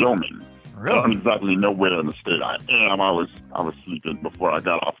of Wyoming. Really? I don't exactly know where in the state I am. I was sleeping before I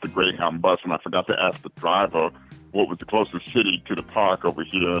got off the Greyhound bus, and I forgot to ask the driver what was the closest city to the park over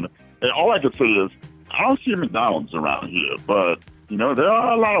here. And all I could say is, I don't see a McDonald's around here, but, you know, there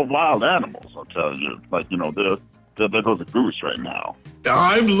are a lot of wild animals, I'll tell you. Like, you know, there goes a goose right now.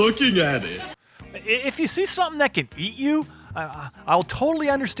 I'm looking at it. If you see something that can eat you, I'll totally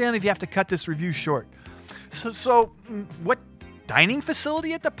understand if you have to cut this review short. So what dining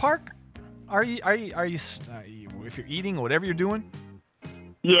facility at the park are you if you're eating or whatever you're doing?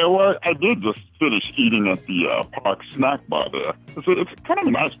 Yeah, well, I did just finish eating at the park snack bar there. It's kind of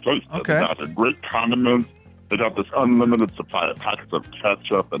a nice place. Okay. They got the great condiments. They got this unlimited supply of packets of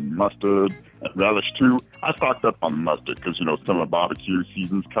ketchup and mustard and relish, too. I stocked up on mustard because, you know, summer barbecue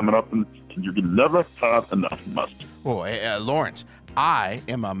season's coming up, and you can never have enough mustard. Oh, Lawrence, I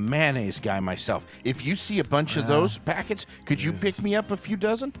am a mayonnaise guy myself. If you see a bunch of those packets, could you pick me up a few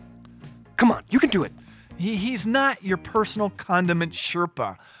dozen? Come on, you can do it. He's not your personal condiment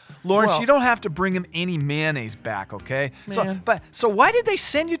Sherpa. Lawrence, you don't have to bring him any mayonnaise back, okay? Man. So why did they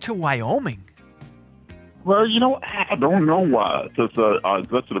send you to Wyoming? Well, you know, I don't know why. Because our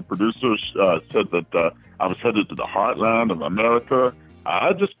executive producer said that I was headed to the heartland of America.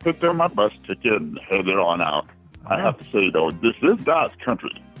 I just picked up my bus ticket and headed on out. I have to say, though, this is God's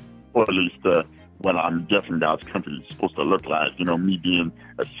country. Or at least what I'm guessing God's country is supposed to look like. You know, me being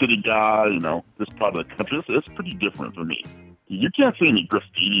a city guy, you know, this part of the country, it's pretty different for me. You can't see any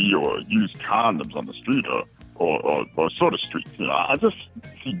graffiti or used condoms on the street or or sort of streets. I just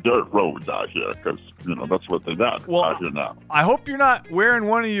see dirt roads out here because, that's what they got out here now. I hope you're not wearing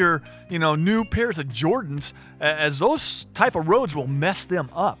one of your, new pairs of Jordans, as those type of roads will mess them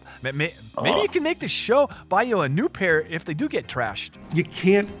up. Maybe you can make the show buy you a new pair if they do get trashed. You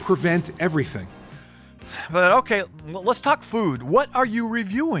can't prevent everything. But okay, let's talk food. What are you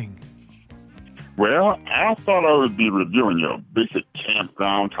reviewing? Well, I thought I would be reviewing your basic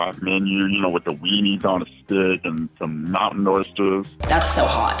campground type menu, with the weenies on a stick and some mountain oysters. That's so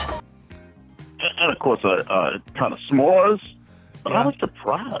hot. And of course, kind of s'mores. But I was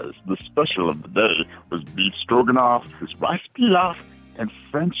surprised. The special of the day was beef stroganoff, rice pilaf, and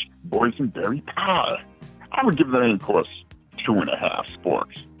French boysenberry pie. I would give that main course 2.5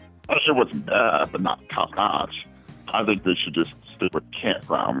 sporks. It wasn't bad, but not top notch. I think they should just stick with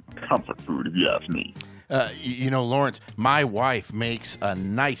campground comfort food, if you ask me. Lawrence, my wife makes a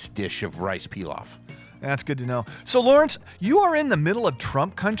nice dish of rice pilaf. That's good to know. So, Lawrence, you are in the middle of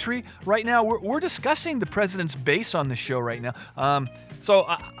Trump country right now. We're discussing the president's base on the show right now. So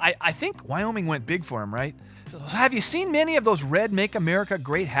I think Wyoming went big for him, right? So have you seen many of those red Make America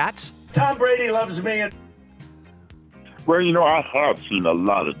Great hats? Tom Brady loves me. Well, I have seen a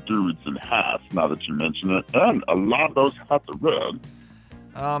lot of dudes in hats, now that you mention it, and a lot of those hats are red.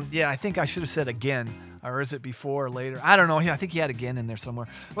 Yeah, I think I should have said again. Or is it before or later? I don't know. I think he had again in there somewhere.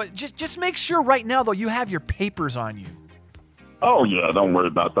 But just make sure right now, though, you have your papers on you. Oh, yeah, don't worry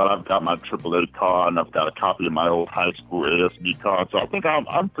about that. I've got my AAA card, and I've got a copy of my old high school ASB card, so I think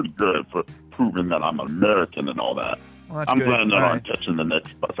I'm pretty good for proving that I'm an American and all that. Well, that's I'm good. planning All on right. catching the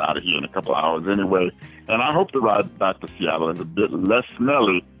next bus out of here in a couple of hours anyway, and I hope the ride back to Seattle is a bit less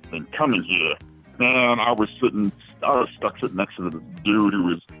smelly than coming here. Man, I was stuck sitting next to this dude who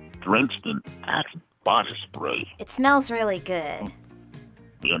was drenched in Axe body spray. It smells really good.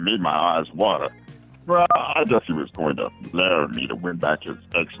 Yeah, it made my eyes water. Well, I guess he was going to lure me to win back his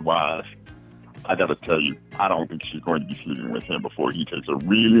ex-wife. I gotta tell you, I don't think she's going to be sleeping with him before he takes a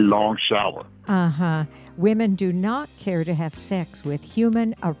really long shower. Uh-huh. Women do not care to have sex with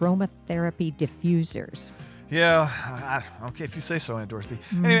human aromatherapy diffusers. Yeah, okay, if you say so, Aunt Dorothy.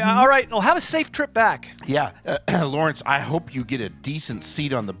 Mm-hmm. Anyway, all right, well, have a safe trip back. Yeah, Lawrence, I hope you get a decent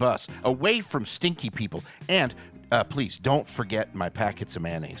seat on the bus, away from stinky people. And please, don't forget my packets of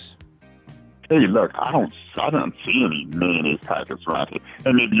mayonnaise. Hey, look, I don't see any mayonnaise packets around here.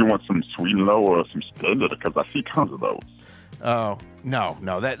 And maybe you want some Sweet and Low or some Splendid, because I see tons of those. Oh, no,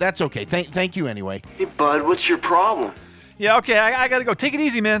 that's okay. Thank you anyway. Hey, Bud, what's your problem? Yeah, okay, I gotta go. Take it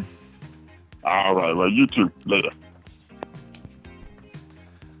easy, man. All right, well, you too. Later.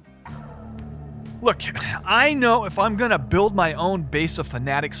 Look, I know if I'm going to build my own base of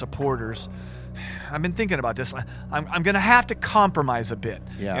fanatic supporters, I've been thinking about this, I'm going to have to compromise a bit.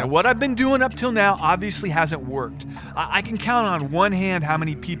 Yeah. What I've been doing up till now obviously hasn't worked. I can count on one hand how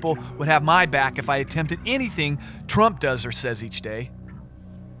many people would have my back if I attempted anything Trump does or says each day.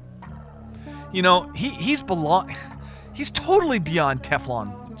 He's totally beyond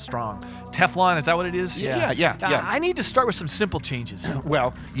Teflon strong. Teflon, is that what it is? Yeah. I need to start with some simple changes.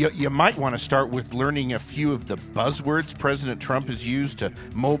 Well, you might want to start with learning a few of the buzzwords President Trump has used to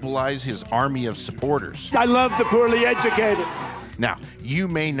mobilize his army of supporters. I love the poorly educated. Now, you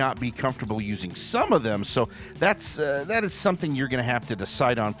may not be comfortable using some of them, so that is something you're going to have to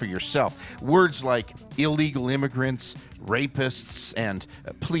decide on for yourself. Words like illegal immigrants, rapists, and,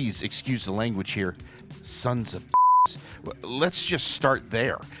 please excuse the language here, sons of Let's just start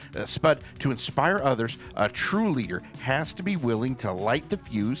there. Spud, to inspire others, a true leader has to be willing to light the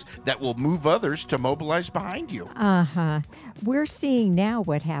fuse that will move others to mobilize behind you. Uh-huh. We're seeing now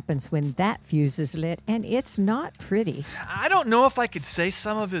what happens when that fuse is lit, and it's not pretty. I don't know if I could say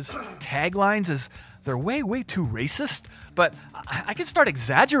some of his taglines as they're way, way too racist, but I can start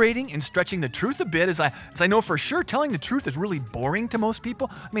exaggerating and stretching the truth a bit as I know for sure telling the truth is really boring to most people.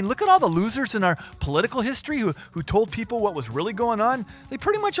 I mean, look at all the losers in our political history who told people what was really going on. They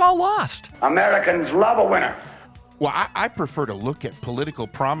pretty much all lost. Americans love a winner. Well, I prefer to look at political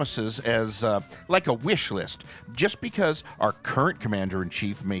promises as like a wish list. Just because our current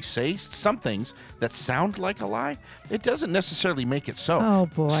commander-in-chief may say some things that sound like a lie, it doesn't necessarily make it so. Oh,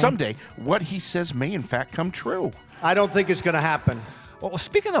 boy. Someday, what he says may in fact come true. I don't think it's going to happen. Well,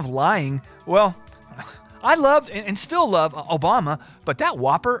 speaking of lying, well, I loved and still love Obama, but that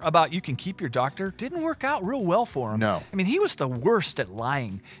whopper about you can keep your doctor didn't work out real well for him. No. I mean, he was the worst at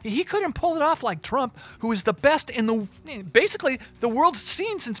lying. He couldn't pull it off like Trump, who was the best in basically the world's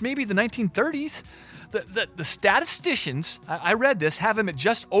seen since maybe the 1930s. The statisticians, I read this, have him at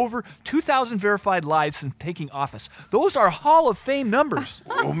just over 2,000 verified lives since taking office. Those are Hall of Fame numbers.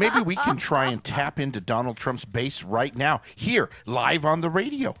 Well, maybe we can try and tap into Donald Trump's base right now, here, live on the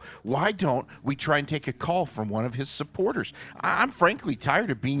radio. Why don't we try and take a call from one of his supporters? I'm frankly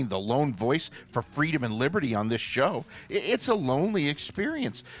tired of being the lone voice for freedom and liberty on this show. It's a lonely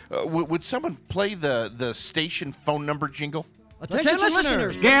experience. Would someone play the station phone number jingle? Attention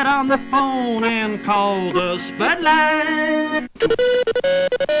listeners, get on the phone and call the Spud line.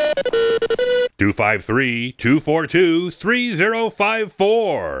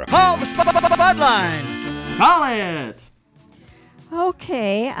 253-242-3054. Call the Spud line. Call it.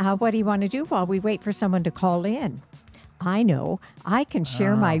 Okay, what do you want to do while we wait for someone to call in? I know. I can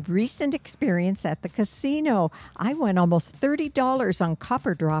share my recent experience at the casino. I won almost $30 on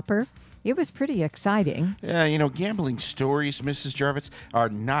Copper Dropper. It was pretty exciting. Yeah, gambling stories, Mrs. Jarvis, are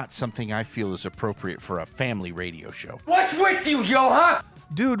not something I feel is appropriate for a family radio show. What's with you, Joe, huh?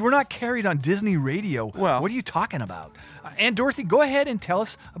 Dude, we're not carried on Disney radio. Well, what are you talking about? Aunt Dorothy, go ahead and tell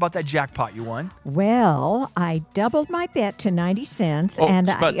us about that jackpot you won. Well, I doubled my bet to 90 cents.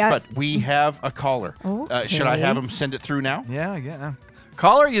 Spud, we have a caller. Okay. Should I have him send it through now? Yeah.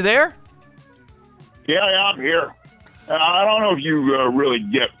 Caller, you there? Yeah, I'm here. I don't know if you really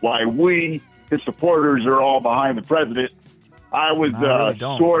get why we, his supporters, are all behind the president. I was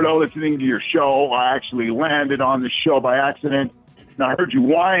sort of listening to your show. I actually landed on the show by accident. And I heard you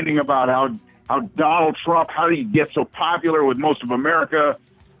whining about how Donald Trump, how did he get so popular with most of America?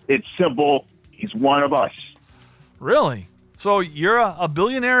 It's simple. He's one of us. Really? So you're a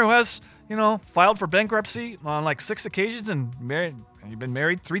billionaire who has, filed for bankruptcy on like 6 occasions and married. You've been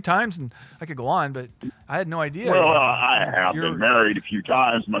married 3 times, and I could go on, but I had no idea. Well, I have been married a few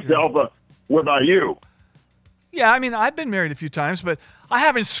times myself. What about you? Yeah, I've been married a few times, but I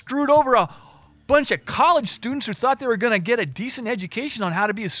haven't screwed over a bunch of college students who thought they were going to get a decent education on how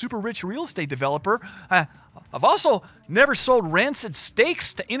to be a super rich real estate developer. I've also never sold rancid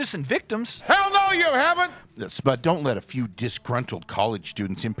steaks to innocent victims. Hell no, you haven't! But don't let a few disgruntled college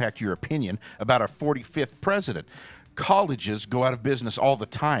students impact your opinion about our 45th president. Colleges go out of business all the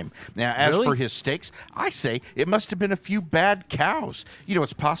time. Now, as for his steaks, I say it must have been a few bad cows.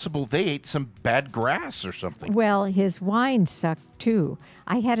 It's possible they ate some bad grass or something. Well, his wine sucked too.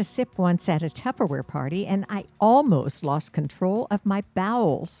 I had a sip once at a Tupperware party, and I almost lost control of my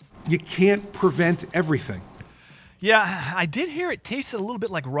bowels. You can't prevent everything. Yeah, I did hear it tasted a little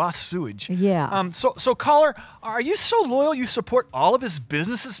bit like raw sewage. Yeah. So caller, are you so loyal you support all of his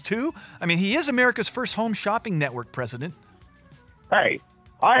businesses too? He is America's first home shopping network president. Hey,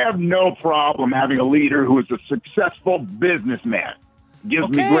 I have no problem having a leader who is a successful businman. Gives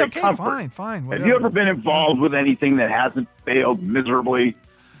me great comfort. Fine. Have you ever been involved with anything that hasn't failed miserably?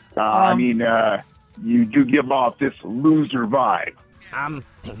 You do give off this loser vibe.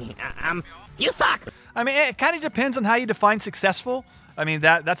 You suck. It kind of depends on how you define successful.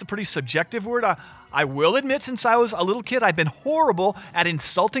 That's a pretty subjective word. I will admit, since I was a little kid, I've been horrible at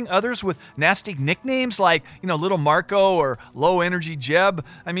insulting others with nasty nicknames like, Little Marco or Low Energy Jeb.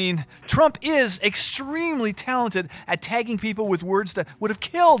 Trump is extremely talented at tagging people with words that would have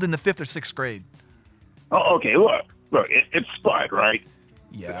killed in the 5th or 6th grade. Oh, okay, look, it's Spud, right?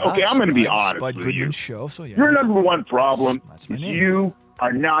 Yeah. Okay, I'm going to be honest Spud with Goodman you. Show, so yeah. Your number one problem is name. you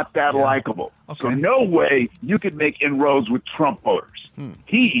are not that likable. Okay. So no way you could make inroads with Trump voters.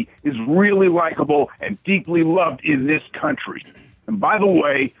 He is really likable and deeply loved in this country. And by the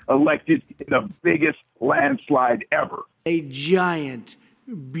way, elected in the biggest landslide ever. A giant,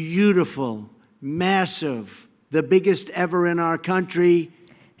 beautiful, massive, the biggest ever in our country.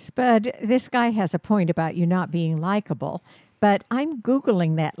 Spud, this guy has a point about you not being likable, but I'm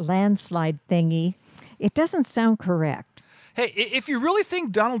Googling that landslide thingy. It doesn't sound correct. Hey, if you really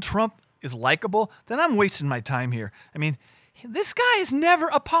think Donald Trump is likable, then I'm wasting my time here. This guy has never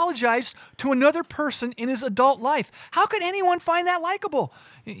apologized to another person in his adult life. How could anyone find that likable?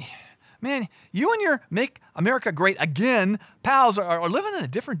 Man, you and your Make America Great Again pals are living in a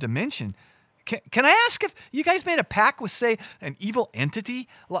different dimension. Can I ask if you guys made a pact with, say, an evil entity?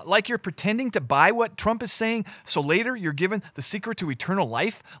 Like you're pretending to buy what Trump is saying, so later you're given the secret to eternal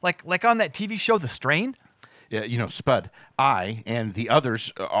life? Like on that TV show, The Strain? Spud, I and the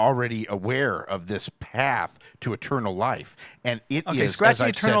others are already aware of this path to eternal life. And it is, scratch as the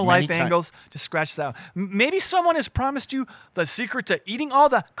I've eternal said life many angles. Just scratch that. Maybe someone has promised you the secret to eating all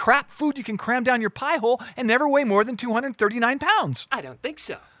the crap food you can cram down your pie hole and never weigh more than 239 pounds. I don't think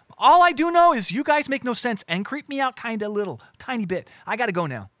so. All I do know is you guys make no sense and creep me out kind of little, tiny bit. I got to go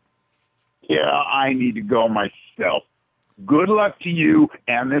now. Yeah, I need to go myself. Good luck to you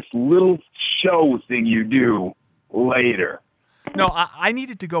and this little show thing you do later. No, I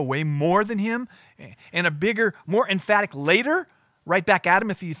needed to go way more than him, and a bigger, more emphatic later. Right back at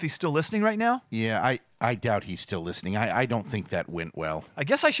him if he's still listening right now. Yeah, I doubt he's still listening. I don't think that went well. I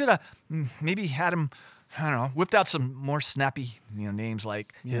guess I should have maybe had him, I don't know, whipped out some more snappy names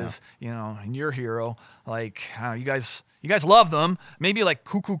like his, and your hero. Like, you guys love them. Maybe like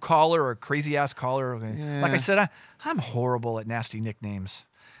Cuckoo Caller or Crazy Ass Caller. Yeah. Like I said, I'm horrible at nasty nicknames.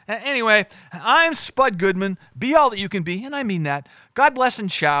 Anyway, I'm Spud Goodman. Be all that you can be, and I mean that. God bless and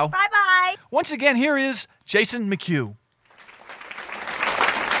ciao. Bye-bye. Once again, here is Jason McHugh.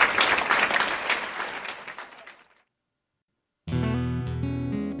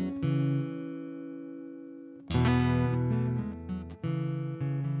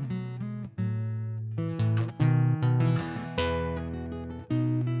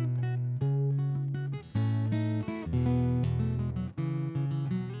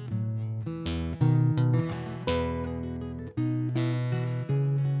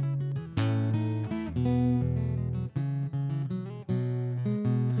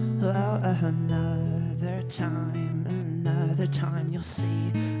 Well, another time you'll see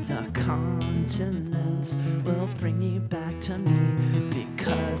the continents will bring you back to me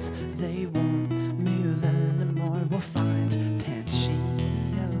because they won't move anymore. We'll find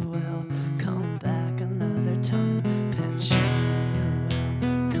Pangaea will come back another time. Pangaea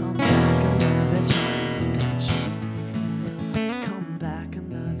will come back another time. Pangaea will come back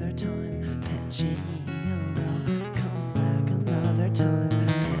another time. Pangaea will come back another time.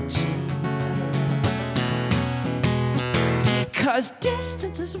 Because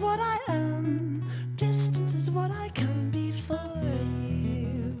distance is what I am, distance is what I can be for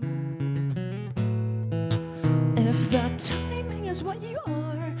you. If the timing is what you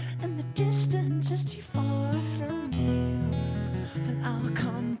are, and the distance is too far from you, then I'll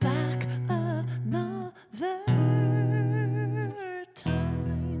come back another time.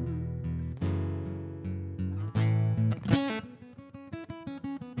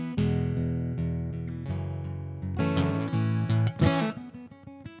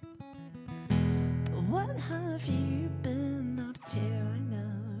 What have you been up to? I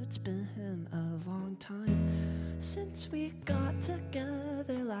know it's been a long time since we got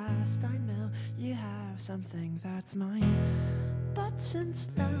together last. I know you have something that's mine, but since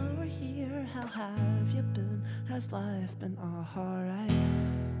now we're here, how have you been? Has life been alright?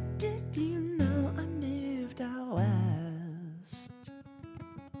 Did you know I moved out west?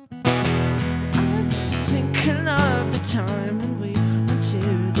 I was thinking of the time when we went to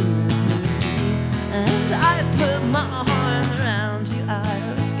the moon. And I put my arm around you.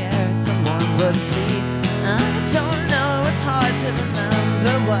 I was scared someone would see. I don't know, it's hard to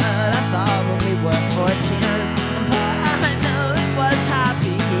remember what I thought when we were 14, but I know it was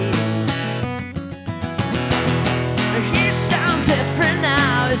happy. You sound different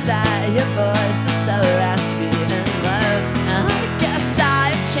now. Is that your voice? It's so raspy and low. I guess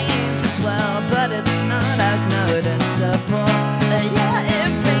I've changed as well, but it's not as noticeable. Yeah,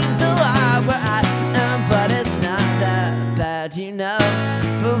 it brings a lot where I am, but it's not that bad, you know.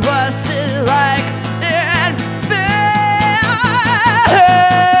 But what's it like in Philly?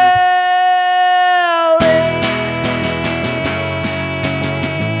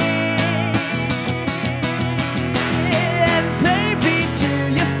 And baby, do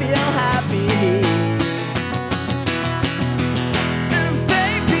you feel happy? And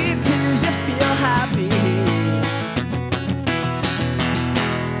baby, do you feel happy?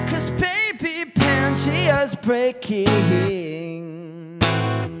 Baby, Pangaea's breaking.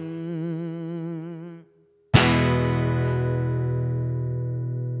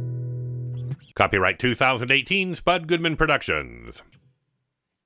 Copyright 2018 Spud Goodman Productions.